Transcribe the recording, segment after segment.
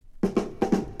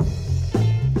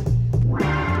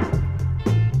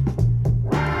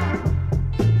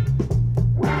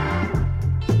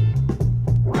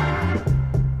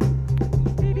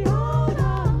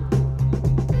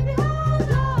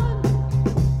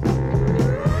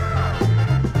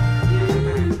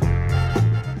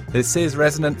This is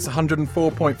Resonance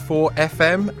 104.4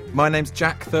 FM. My name's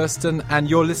Jack Thurston and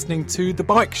you're listening to The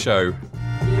Bike Show.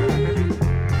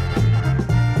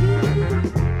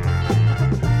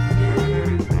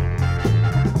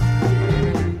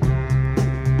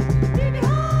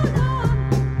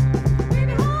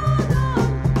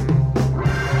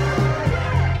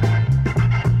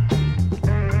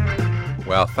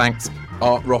 Well, thanks,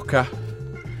 Art Rocker.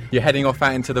 You're heading off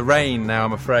out into the rain now,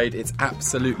 I'm afraid. It's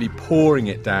absolutely pouring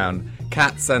it down.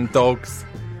 Cats and dogs,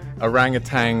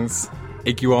 orangutans,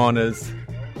 iguanas.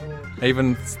 I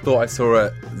even thought I saw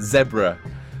a zebra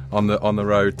on the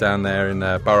road down there in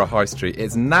Borough High Street.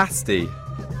 It's nasty.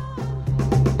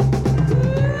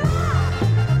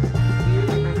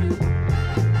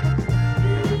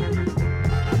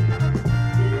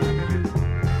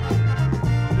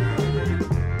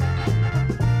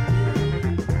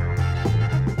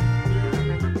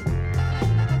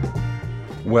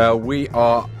 Well, we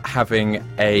are having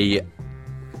a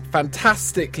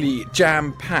fantastically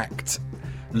jam-packed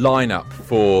lineup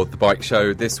for the bike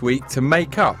show this week to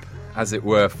make up, as it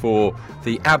were, for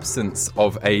the absence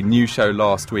of a new show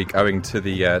last week owing to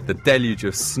the deluge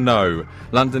of snow.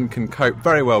 London can cope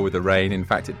very well with the rain. In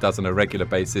fact, it does on a regular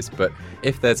basis. But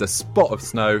if there's a spot of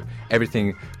snow,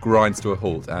 everything grinds to a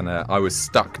halt. And I was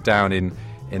stuck down in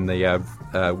the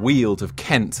Weald of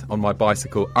Kent on my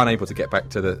bicycle, unable to get back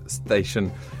to the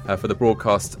station for the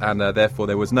broadcast, and therefore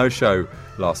there was no show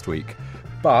last week.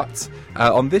 But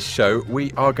on this show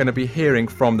we are going to be hearing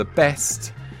from the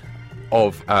best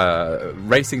of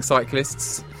racing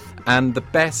cyclists and the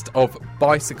best of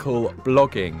bicycle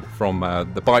blogging from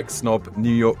the Bike Snob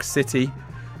New York City,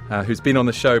 who's been on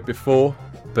the show before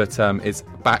but is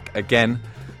back again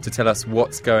to tell us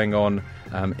what's going on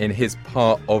in his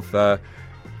part of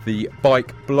the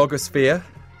bike blogosphere.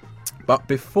 But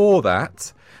before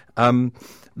that,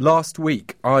 last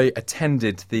week I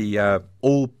attended the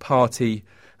all-party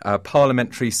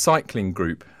parliamentary cycling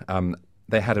group.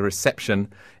 They had a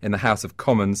reception in the House of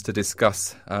Commons to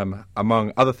discuss,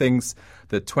 among other things,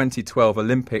 the 2012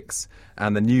 Olympics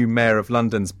and the new Mayor of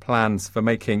London's plans for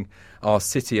making our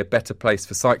city a better place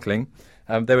for cycling.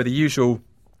 There were the usual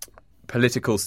political